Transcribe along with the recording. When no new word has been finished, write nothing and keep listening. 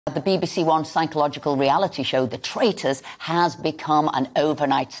The BBC One psychological reality show, The Traitors, has become an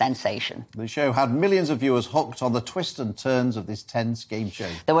overnight sensation. The show had millions of viewers hooked on the twists and turns of this tense game show.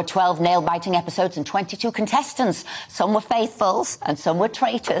 There were 12 nail-biting episodes and 22 contestants. Some were faithfuls and some were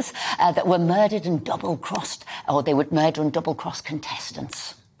traitors that were murdered and double-crossed, or they would murder and double-cross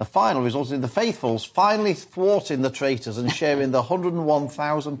contestants. The final resulted in the faithfuls finally thwarting the traitors and sharing the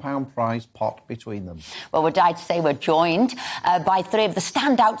 £101,000 prize pot between them. Well, we're delighted to say we're joined by three of the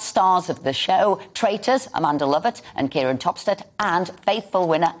standout stars of the show: Traitors, Amanda Lovett and Kieran Topstead, and faithful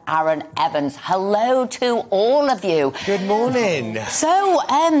winner Aaron Evans. Hello to all of you. Good morning. So,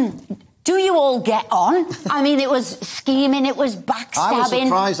 do you all get on? I mean, it was scheming, it was backstabbing. I was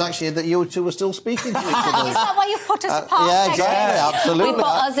surprised, actually, that you two were still speaking to each other. Is that why you've put us apart? Yeah, exactly, absolutely. We put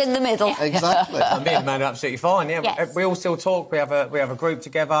us in the middle. Yeah, exactly. Me and Amanda are absolutely fine, yeah. Yes. We all still talk, we have a group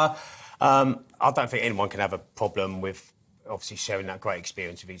together. I don't think anyone can have a problem with obviously sharing that great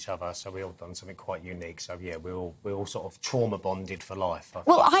experience with each other, so we all done something quite unique. So, yeah, we're all sort of trauma bonded for life.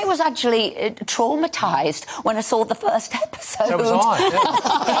 Well, I was actually traumatised when I saw the first episode. So was I,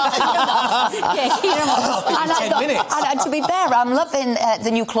 yeah. 10 minutes. And to be fair, I'm loving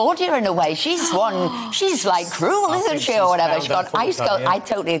the new Claudia in a way. She's like cruel, isn't she, or whatever. I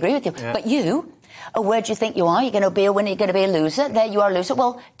totally agree with you. Yeah. But you... where do you think you are? You're going to be a winner, you're going to be a loser. There you are, a loser.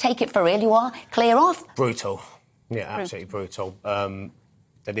 Well, take it for real, you are. Clear off. Brutal. Yeah, absolutely brutal.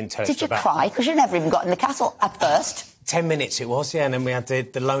 They didn't tell us about... Did you cry? Because you never even got in the castle at first. 10 minutes it was, yeah, and then we had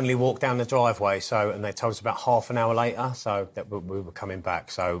the lonely walk down the driveway, and they told us about half an hour later, so that we were coming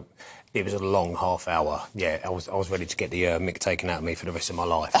back, so it was a long half hour. Yeah, I was ready to get the mick taken out of me for the rest of my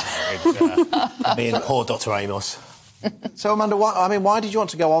life. Me and poor Dr. Amos. So, Amanda, why did you want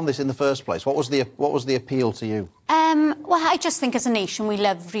to go on this in the first place? What was the appeal to you? Well, I just think as a nation we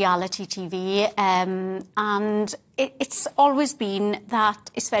love reality TV, and it's always been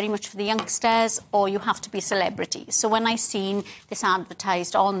that it's very much for the youngsters, or you have to be a celebrity. So when I seen this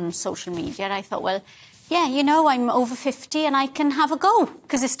advertised on social media, I thought, well, yeah, you know, I'm over 50 and I can have a go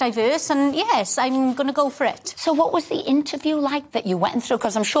because it's diverse, and yes, I'm going to go for it. So what was the interview like that you went through?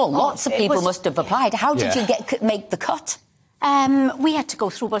 Because I'm sure lots of people must have applied. How did you make the cut? We had to go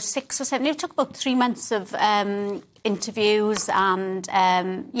through about 6 or 7. It took about 3 months of interviews, and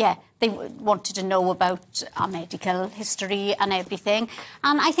they wanted to know about our medical history and everything.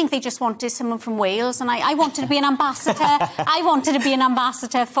 And I think they just wanted someone from Wales, and I wanted to be an ambassador. I wanted to be an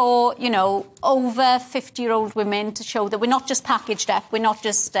ambassador for, you know, over 50-year-old women, to show that we're not just packaged up, we're not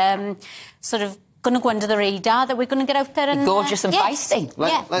just sort of going to go under the radar, that we're going to get out there and... gorgeous and feisty.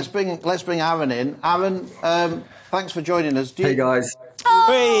 Let's bring Aaron in. Aaron, thanks for joining us. Hey, guys.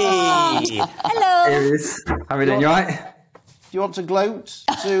 Oh, hey. Hello. Here it is. How are we doing? You all right? Do you want to gloat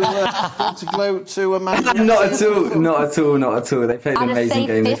to Amanda? Not at all. Not at all. Not at all. They played an amazing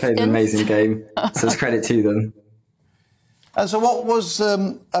game. They played an amazing game. So it's credit to them. And so, what was?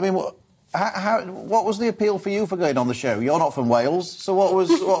 What was the appeal for you for going on the show? You're not from Wales, so what was?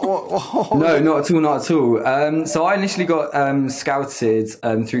 No, not at all, not at all. So I initially got scouted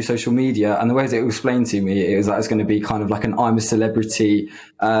through social media, and the way that it was explained to me, it was like it's going to be kind of like an I'm a Celebrity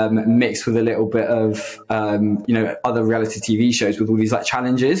mixed with a little bit of other reality TV shows with all these like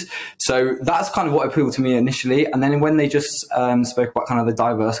challenges. So that's kind of what appealed to me initially, and then when they just spoke about kind of the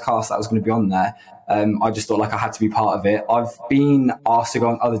diverse cast that was going to be on there. I just thought like I had to be part of it. I've been asked to go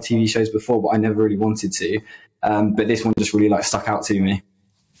on other TV shows before, but I never really wanted to. But this one just really like stuck out to me.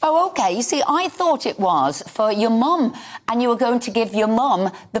 Oh, OK. You see, I thought it was for your mum, and you were going to give your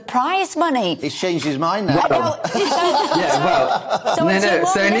mum the prize money. He's changed his mind now.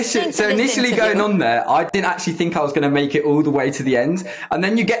 So initially going on there, I didn't actually think I was going to make it all the way to the end. And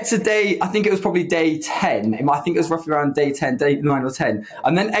then you get to I think it was probably day 10. I think it was roughly around day 10, day 9 or 10.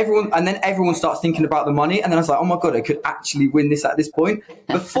 And then everyone starts thinking about the money. And then I was like, oh my God, I could actually win this at this point.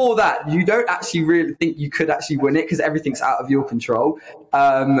 Before that, you don't actually really think you could actually win it because everything's out of your control.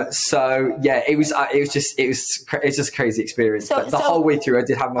 So yeah, it was just a crazy experience. But the whole way through, I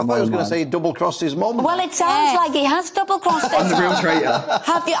did have my mind. I was going to say double-crossed his mum. Well, it sounds like he has double-crossed her. I'm the real traitor.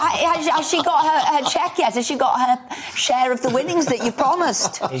 Has she got her check yet? Has she got her share of the winnings that you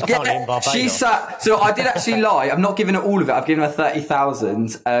promised? He's in Barbados. She sat. So I did actually lie. I'm not giving her all of it. I've given her 30,000.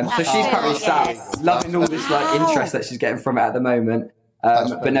 So she's currently sat, loving all this like interest that she's getting from it at the moment.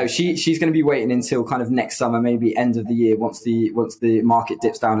 But no, she's going to be waiting until kind of next summer, maybe end of the year, once the market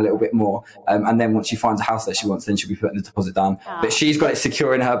dips down a little bit more, and then once she finds a house that she wants, then she'll be putting the deposit down. But she's got it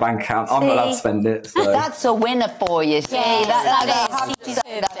secure in her bank account. I'm not allowed to spend it. So. That's a winner for you. See,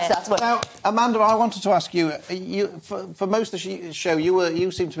 that's what. Now, Amanda, I wanted to ask you. For most of the show,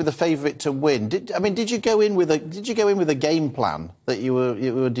 you seem to be the favourite to win. Did you go in with a game plan that you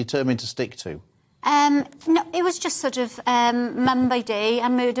were determined to stick to? No, it was just sort of mum by day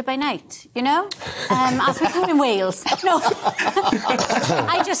and murder by night, you know? As we call in Wales. No.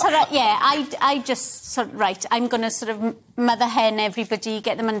 I just sort of, I just sort of, right, I'm going to sort of mother hen everybody,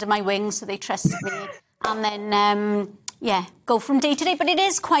 get them under my wing so they trust me, and then, go from day to day. But it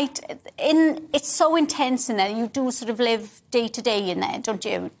is it's so intense in there. You do sort of live day to day in there, don't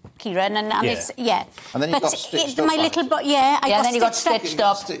you, Kieran? And it's, And then you got stitched up. My little boy, I got stitched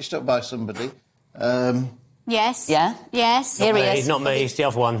up. Stitched up by somebody. Yes. Yeah? Yes. Here he is. He's not me, he's the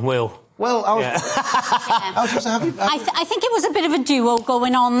other one, Will. Well, I was just having... I think it was a bit of a duo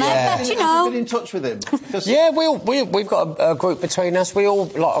going on there, but, you know... Have you been in touch with him? Yeah, we've got a group between us. We all,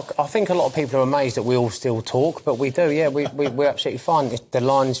 I think a lot of people are amazed that we all still talk, but we do, we're absolutely fine. The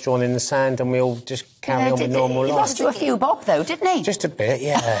line's drawn in the sand and we all just carry on with normal life. He lost you a few bob, though, didn't he? Just a bit,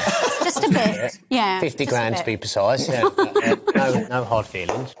 yeah. Just a bit, yeah. 50 grand to be precise, yeah. No hard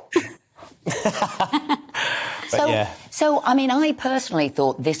feelings. So, I mean, I personally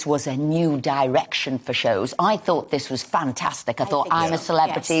thought this was a new direction for shows. I thought this was fantastic. I thought I'm a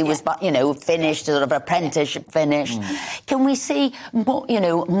Celebrity was, finished, sort of apprenticeship finished. Can we see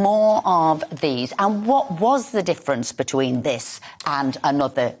more of these? And what was the difference between this and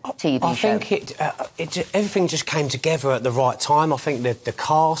another TV show? I think everything just came together at the right time. I think the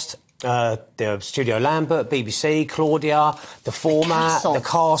cast... the Studio Lambert, BBC, Claudia, the format, the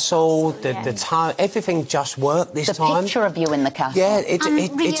castle, the time, everything just worked this time. The picture of you in the castle. Yeah,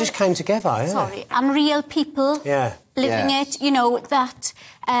 it just came together. Yeah. Sorry, and real people living it, that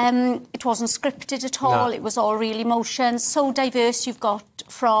it wasn't scripted at all, it was all real emotion, so diverse. You've got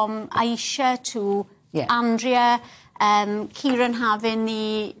from Aisha to Andrea, Kieran having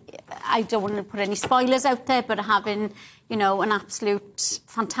I don't want to put any spoilers out there, but having... an absolute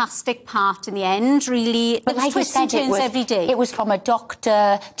fantastic part in the end, really. But like twists and turns every day. It was from a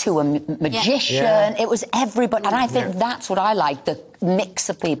doctor to a magician. Yeah. It was everybody. And I think that's what I like, the mix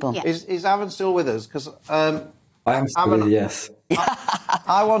of people. Yeah. Is Aaron still with us? Because I am still with you, yes.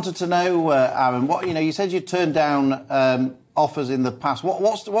 I wanted to know, Aaron, what you said you turned down offers in the past.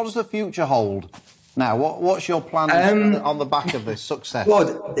 What does the future hold now? What's your plan on the back of this success?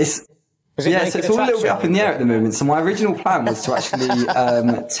 Well, so it's all a little bit up in the air at the moment. So my original plan was to actually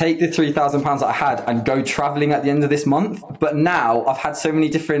take the £3,000 that I had and go travelling at the end of this month. But now I've had so many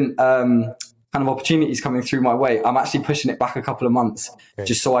different kind of opportunities coming through my way. I'm actually pushing it back a couple of months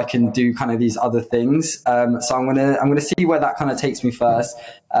just so I can do kind of these other things. So I'm gonna see where that kind of takes me first.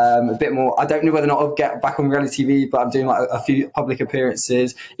 A bit more. I don't know whether or not I'll get back on reality TV, but I'm doing like a few public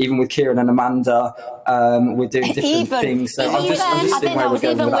appearances, even with Kieran and Amanda. We're doing different things. So I'm just seeing where we're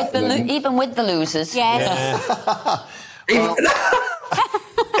going with that. Even with the losers. Yes. Yeah. You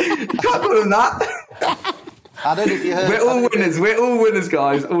can't call them that. I don't know if you heard... We're all winners,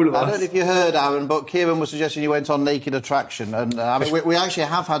 guys, all of us. I don't know if you heard, Aaron, but Kieran was suggesting you went on Naked Attraction. And we actually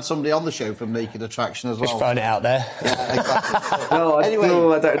have had somebody on the show from Naked Attraction as well. Just throwing it out there. Yeah, exactly. Anyway,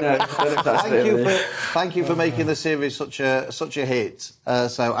 I don't know. I don't know if thank you for making the series such a hit.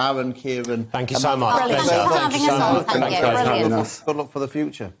 So, Aaron, Kieran... Thank you so much. Thank you for having us on. Good luck for the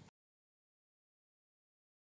future.